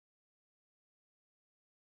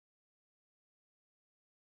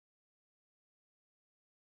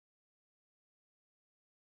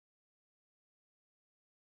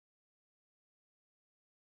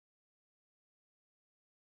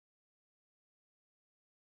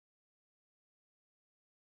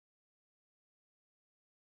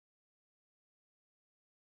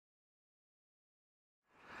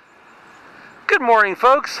Good morning,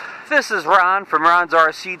 folks. This is Ron from Ron's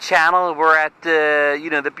RC channel. We're at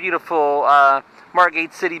the beautiful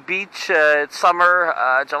Margate City Beach. It's summer,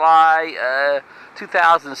 July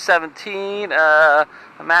 2017.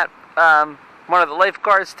 I'm at one of the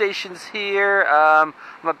lifeguard stations here. I'm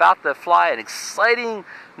about to fly an exciting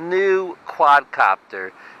new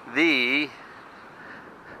quadcopter, the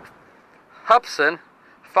Hubsan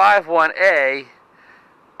 51A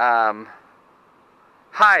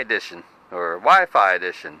High Edition, or Wi-Fi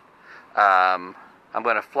edition. I'm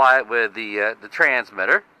going to fly it with the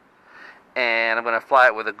transmitter, and I'm going to fly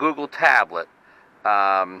it with a Google tablet.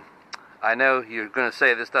 I know you're going to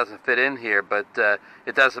say this doesn't fit in here, but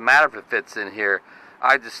it doesn't matter if it fits in here.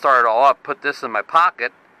 I just start it all up, put this in my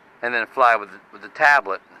pocket, and then fly with the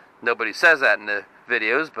tablet. Nobody says that in the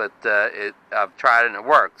videos, but I've tried it and it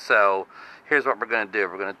works. So here's what we're going to do.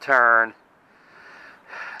 We're going to turn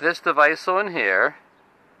this device on here.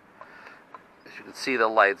 As you can see the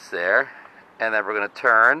lights there, and then we're going to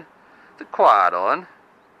turn the quad on.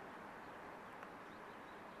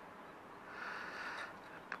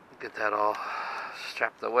 Get that all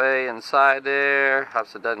strapped away inside there.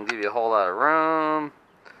 Hubsan doesn't give you a whole lot of room.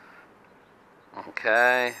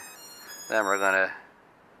 Okay, then we're going to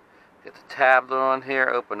get the tablet on here,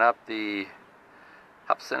 open up the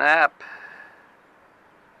Hubsan app,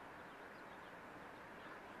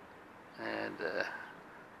 and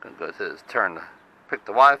going to go to this pick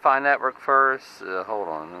the Wi-Fi network first. Hold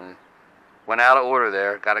on, went out of order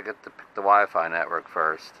there. Got to pick the Wi-Fi network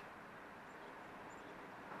first.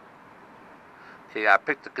 Okay, I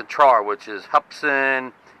picked the controller, which is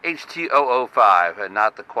Hubsan HT005, and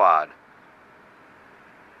not the quad.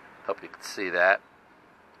 Hope you can see that.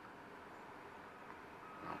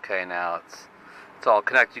 Okay, now it's all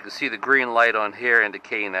connected. You can see the green light on here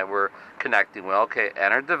indicating that we're connecting well. Okay,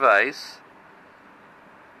 enter device.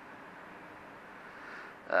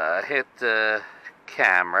 Hit the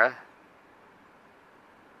camera.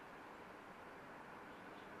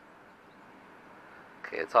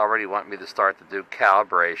 Okay, it's already wanting me to start to do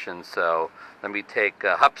calibration, so let me take,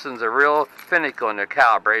 Hubsan's are real finicky on their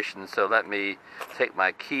calibration, so let me take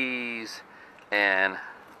my keys and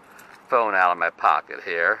phone out of my pocket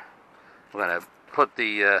here. I'm going to put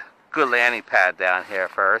the good landing pad down here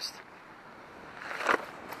first.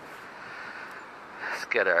 Let's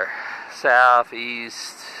get our south,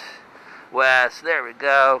 east, west. There we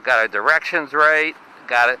go. Got our directions right.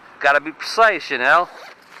 Got to be precise, you know.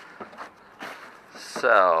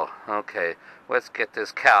 So, okay, let's get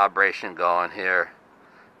this calibration going here.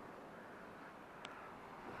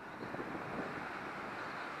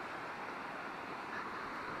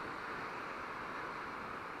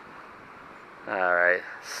 Alright,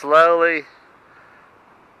 slowly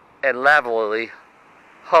and levelly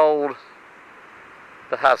hold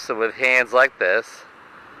the Hubsan with hands like this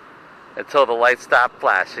until the lights stop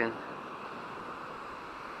flashing.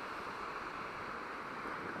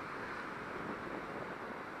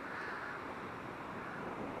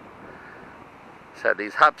 So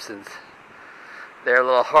these Hubsans, they're a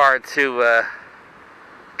little hard to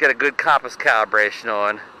get a good compass calibration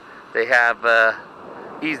on. They have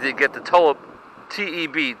easy to get the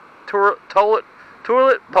TEB, toilet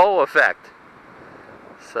bowl effect.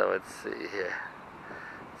 So let's see here.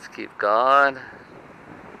 Let's keep going.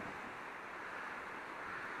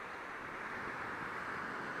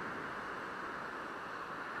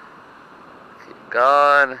 Keep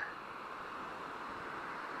going.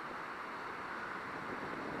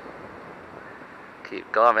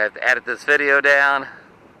 Keep going. I have to edit this video down.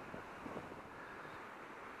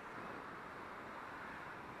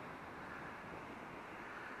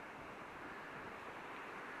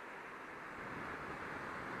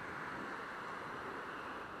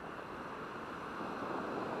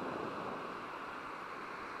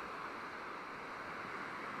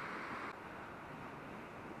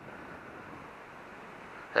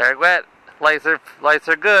 There it went. Lights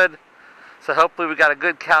are good. So hopefully we got a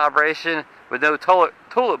good calibration with no toilet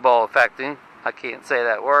bowl affecting. I can't say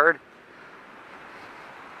that word.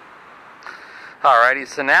 Alrighty,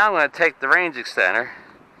 so now I'm going to take the range extender,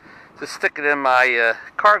 just stick it in my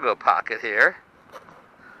cargo pocket here,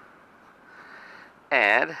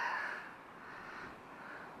 and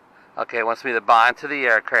okay, it wants me to bind to the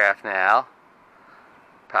aircraft now.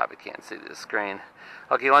 Probably can't see the screen.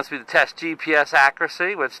 Okay, it wants me to test GPS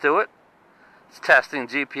accuracy. Let's do it. It's testing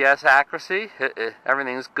GPS accuracy.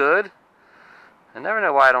 Everything's good. I never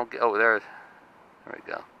know why I don't get... Oh, there we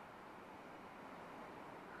go.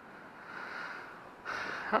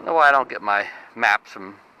 I don't know why I don't get my maps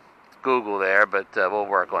from Google there, but we'll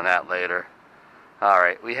work on that later.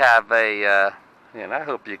 Alright, we have a... and I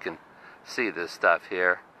hope you can see this stuff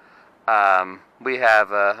here. We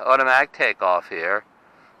have automatic takeoff here,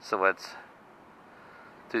 so let's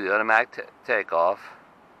do the automatic takeoff.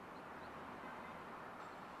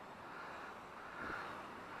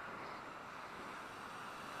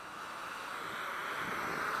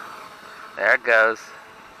 There it goes.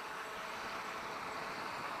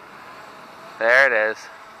 There it is.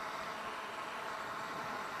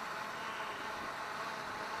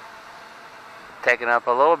 Taking up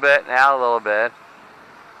a little bit, now a little bit.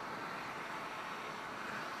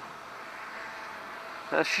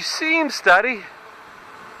 Now she seems steady.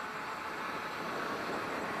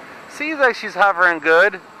 Seems like she's hovering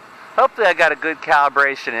good. Hopefully I got a good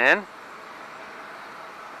calibration in.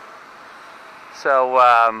 So,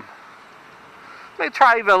 let me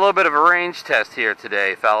try even a little bit of a range test here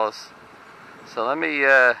today, fellas. So let me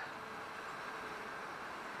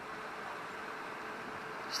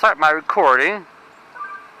start my recording.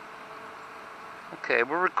 Okay,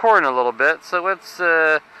 we're recording a little bit, so let's,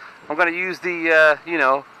 I'm going to use the, you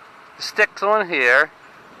know, the sticks on here.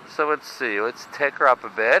 So let's see, let's take her up a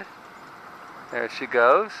bit. There she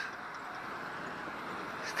goes.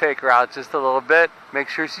 Let's take her out just a little bit, make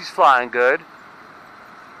sure she's flying good.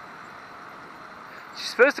 She's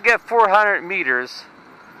supposed to get 400 meters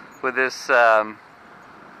with this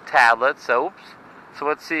tablet, so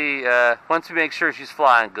let's see, once we make sure she's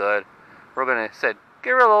flying good, we're going to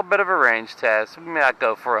give her a little bit of a range test. We may not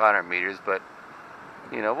go 400 meters, but,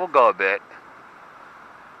 you know, we'll go a bit.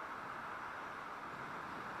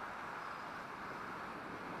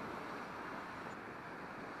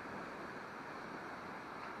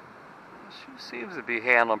 She seems to be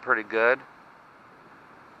handling pretty good.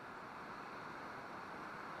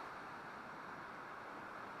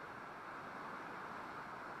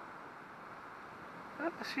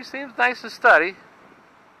 She seems nice and steady.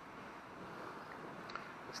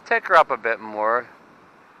 Let's take her up a bit more.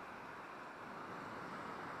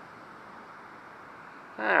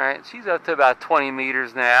 Alright, she's up to about 20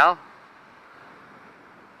 meters now.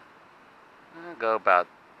 I'll go about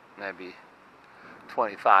maybe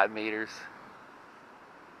 25 meters.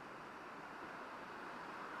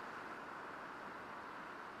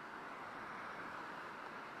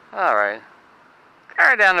 Alright.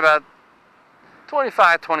 Carry down about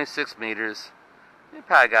 25, 26 meters. You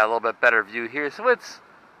probably got a little bit better view here, so let's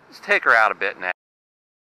take her out a bit now.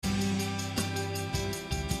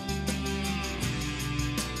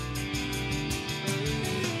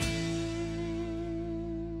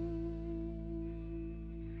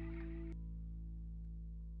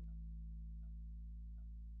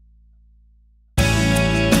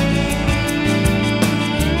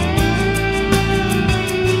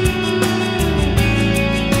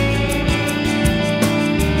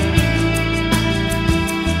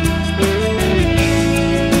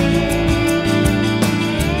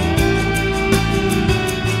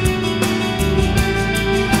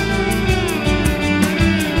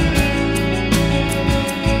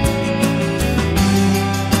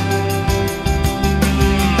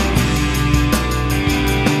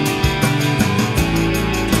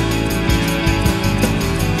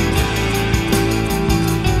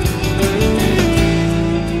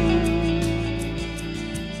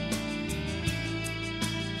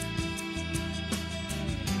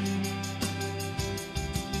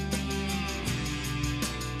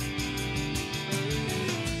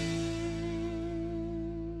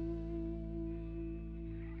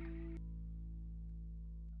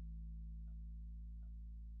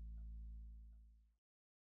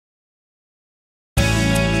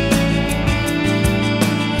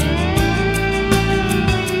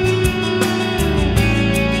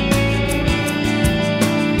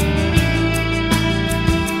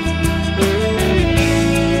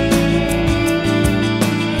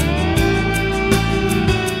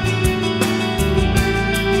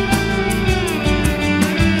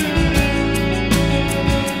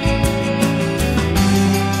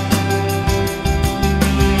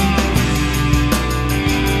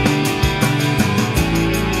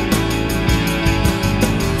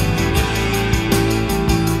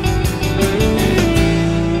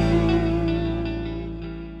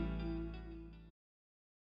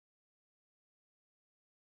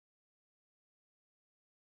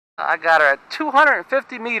 I got her at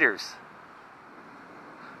 250 meters.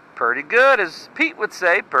 Pretty good, as Pete would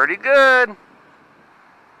say, pretty good.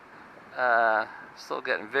 Still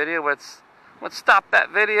getting video. Let's stop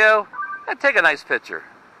that video and take a nice picture.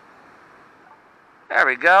 There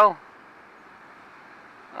we go.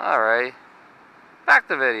 Alright. Back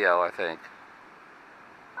to video, I think.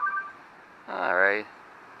 Alright.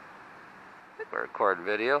 I think we're recording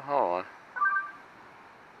video. Hold on.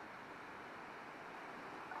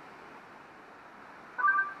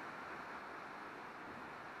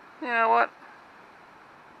 You know what?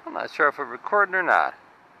 I'm not sure if we're recording or not.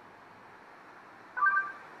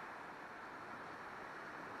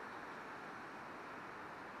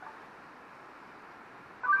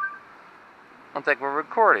 I don't think we're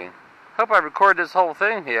recording. Hope I record this whole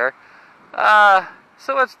thing here.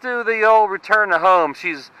 So let's do the old return to home.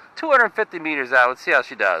 She's 250 meters out. Let's see how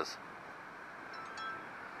she does.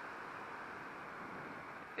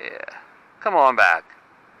 Yeah. Come on back.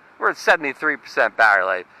 We're at 73% battery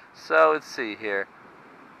life. So let's see here.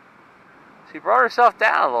 She brought herself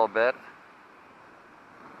down a little bit.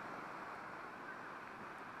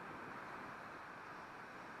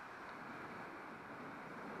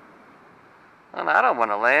 And I don't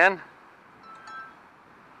want to land.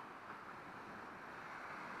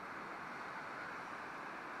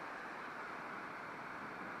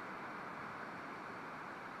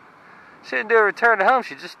 She didn't do a return to home.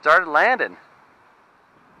 She just started landing.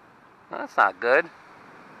 Well, that's not good.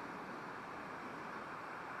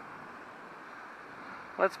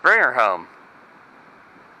 Let's bring her home.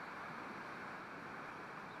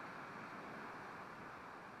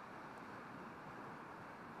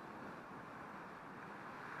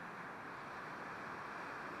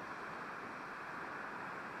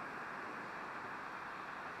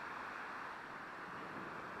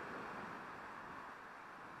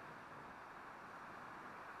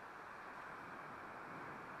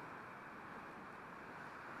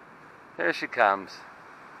 There she comes.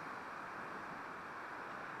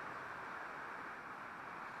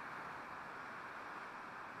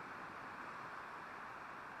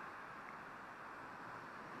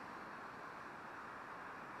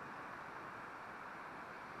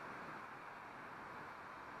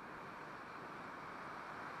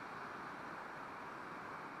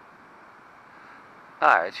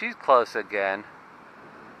 Alright, she's close again.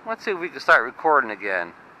 Let's see if we can start recording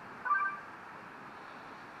again.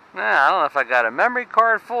 Nah, I don't know if I got a memory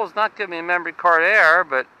card full. It's not giving me a memory card error,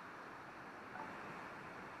 but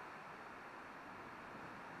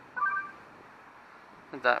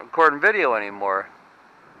it's not recording video anymore.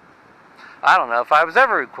 I don't know if I was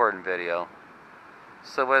ever recording video.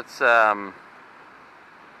 So let's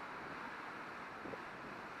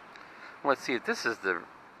see if this is the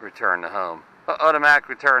return to home. Automatic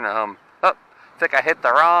return to home. Oh, I think I hit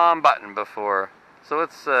the wrong button before. So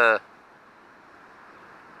let's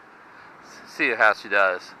see how she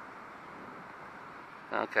does.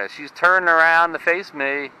 Okay, she's turning around to face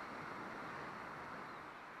me.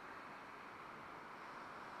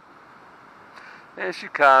 There she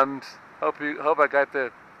comes. Hope I got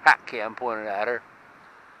the hat cam pointed at her.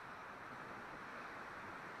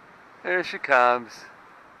 There she comes.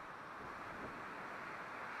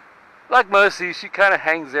 Like most of these, she kind of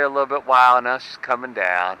hangs there a little bit while. Now she's coming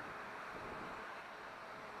down.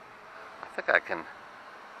 I think I can.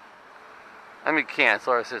 Let me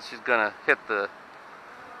cancel her since she's gonna hit the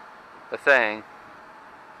thing.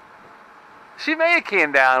 She may have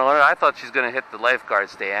came down on her. I thought she was gonna hit the lifeguard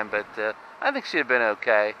stand, but I think she'd have been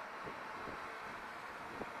okay.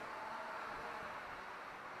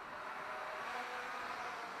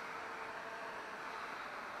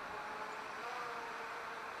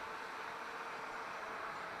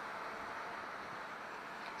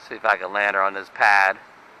 See if I can land her on this pad.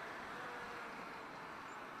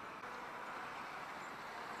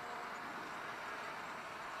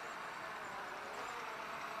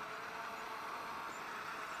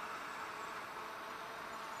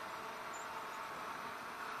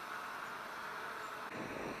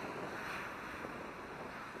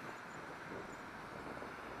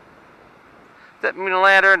 Didn't mean to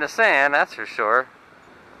land her in the sand, that's for sure.